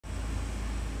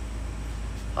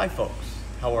Hi folks,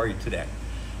 how are you today?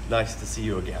 Nice to see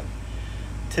you again.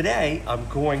 Today I'm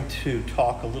going to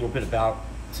talk a little bit about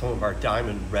some of our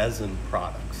diamond resin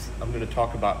products. I'm going to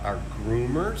talk about our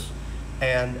groomers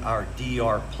and our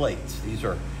DR plates. These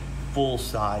are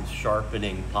full-size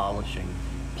sharpening, polishing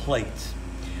plates.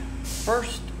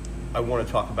 First, I want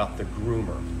to talk about the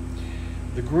groomer.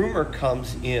 The groomer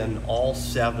comes in all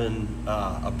 7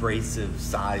 abrasive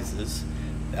sizes,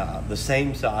 the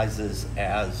same sizes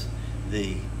as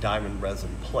the diamond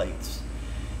resin plates.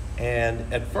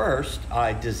 And at first,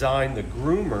 I designed the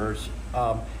groomers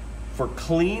for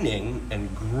cleaning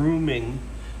and grooming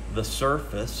the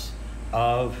surface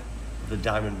of the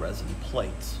diamond resin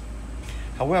plates.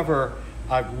 However,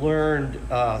 I've learned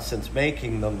since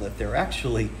making them that they're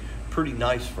actually pretty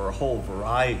nice for a whole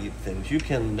variety of things. You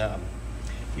can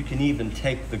even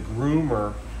take the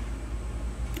groomer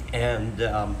and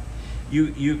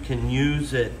you can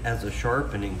use it as a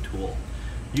sharpening tool.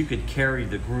 You could carry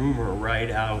the groomer right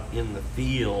out in the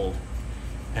field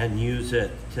and use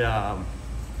it to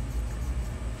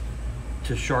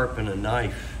sharpen a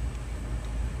knife,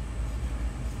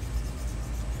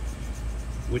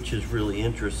 which is really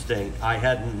interesting. I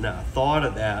hadn't thought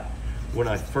of that when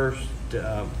I first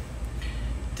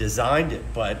designed it,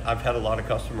 but I've had a lot of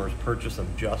customers purchase them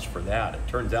just for that. It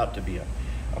turns out to be a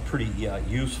pretty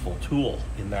useful tool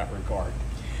in that regard.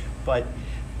 But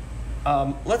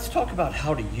let's talk about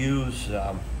how to use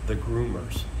the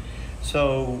groomers.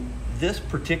 So this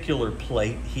particular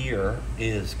plate here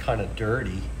is kind of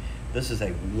dirty. This is a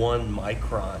 1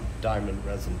 micron diamond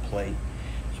resin plate.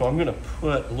 So I'm going to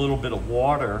put a little bit of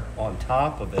water on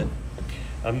top of it.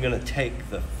 I'm going to take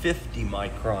the 50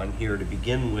 micron here to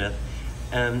begin with,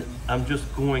 and I'm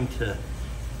just going to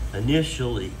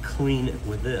initially clean it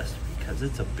with this because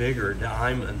it's a bigger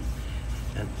diamond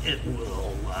and it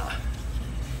will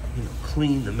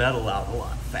clean the metal out a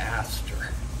lot faster.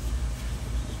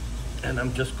 And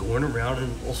I'm just going around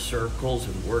in little circles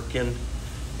and working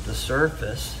the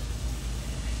surface.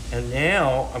 And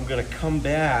now I'm going to come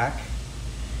back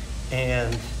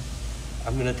and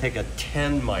I'm going to take a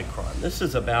 10 micron. This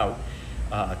is about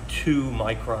 2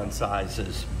 micron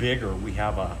sizes bigger. We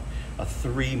have a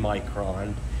 3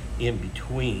 micron in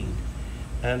between.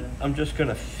 And I'm just going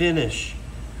to finish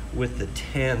with the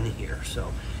 10 here.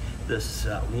 So this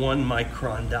 1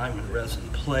 micron diamond resin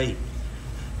plate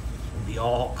will be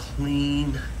all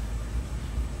clean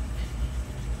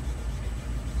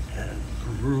and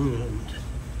groomed.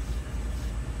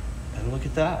 And look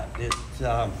at that. It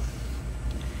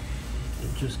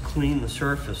just cleaned the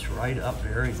surface right up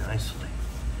very nicely.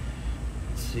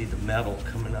 See the metal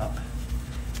coming up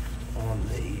on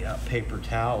the paper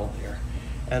towel there.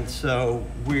 And so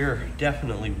we're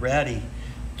definitely ready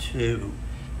to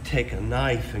take a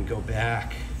knife and go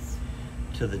back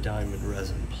to the diamond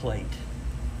resin plate.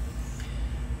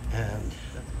 And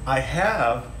I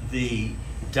have the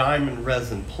diamond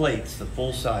resin plates, the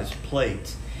full-size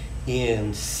plates,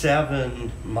 in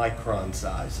 7 micron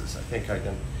sizes. I think I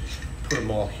can put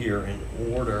them all here in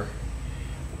order.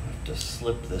 I have to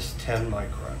slip this 10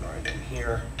 micron right in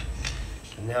here.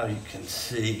 And now you can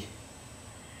see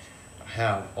I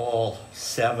have all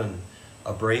 7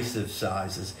 abrasive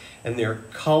sizes, and they're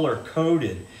color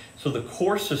coded. So the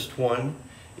coarsest one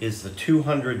is the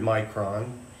 200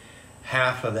 micron,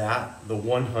 half of that the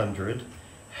 100,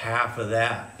 half of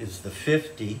that is the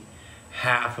 50,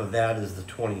 half of that is the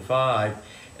 25,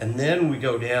 and then we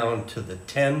go down to the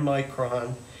 10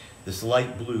 micron, this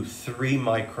light blue 3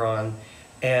 micron,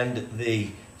 and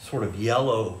the sort of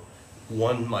yellow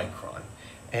 1 micron.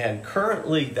 And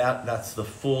currently that's the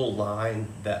full line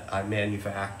that I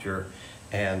manufacture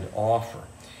and offer.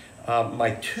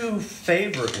 My 2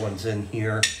 favorite ones in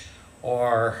here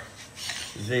are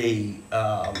the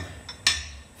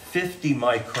 50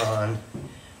 micron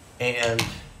and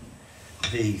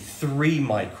the 3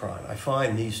 micron. I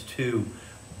find these 2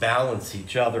 balance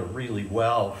each other really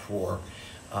well for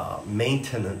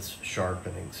maintenance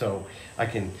sharpening. So I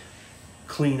can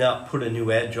clean up, put a new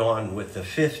edge on with the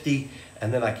 50,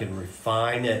 and then I can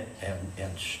refine it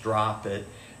and strop it,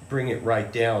 bring it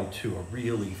right down to a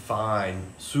really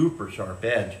fine, super sharp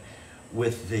edge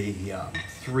with the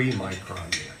 3 micron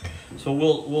there. So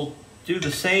we'll do the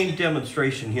same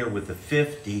demonstration here with the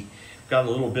 50. Got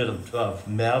a little bit of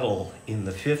metal in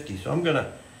the 50, so I'm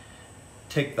gonna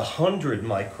take the 100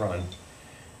 micron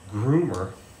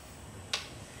groomer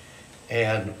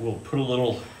and we'll put a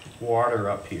little water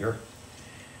up here.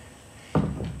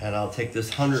 And I'll take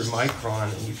this 100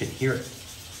 micron, and you can hear it.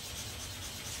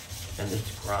 And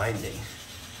it's grinding,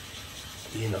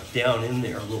 down in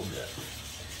there a little bit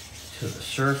to the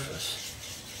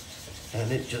surface.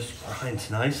 and it just grinds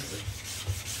nicely.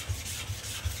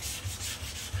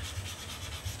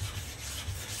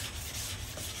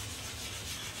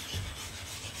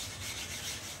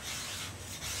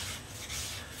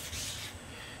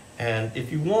 And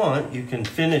if you want, you can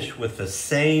finish with the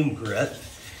same grit.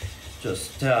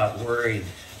 Just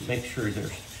make sure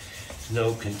there's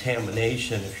no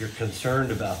contamination. If you're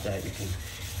concerned about that, you can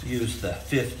use the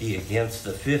 50 against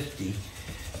the 50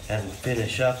 and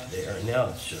finish up there. And now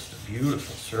it's just a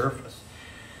beautiful surface.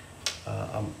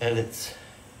 And it's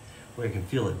where you can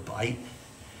feel it bite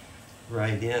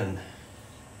right in.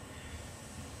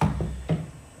 I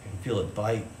can feel it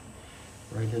bite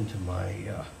right into my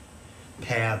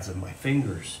pads of my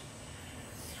fingers.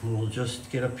 And we'll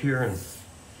just get up here and you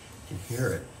can hear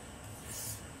it.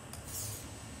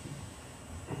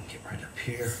 Get right up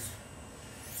here.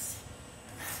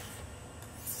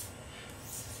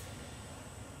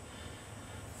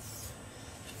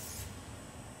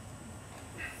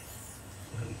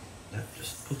 And that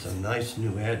just puts a nice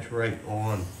new edge right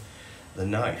on the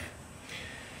knife.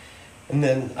 And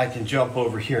then I can jump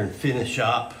over here and finish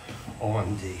up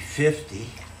on the 50.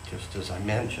 Just as I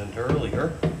mentioned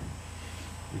earlier,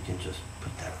 we can just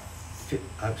put that,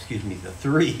 the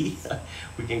 3.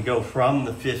 We can go from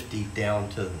the 50 down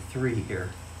to the 3 here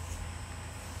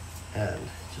and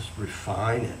just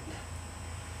refine it.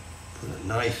 Put a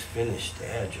nice finished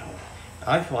edge on it.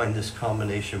 I find this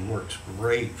combination works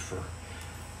great for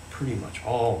pretty much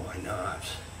all my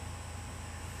knives.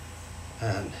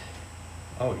 And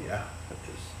oh yeah,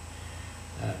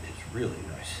 that is really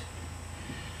nice.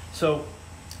 So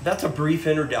that's a brief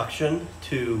introduction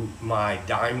to my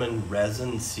Diamond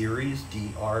Resin series,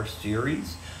 DR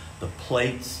series, the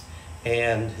plates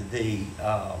and the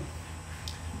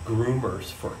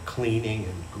groomers for cleaning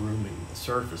and grooming the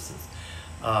surfaces.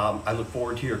 I look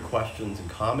forward to your questions and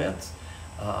comments.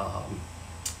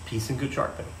 Peace and good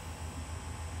sharpening.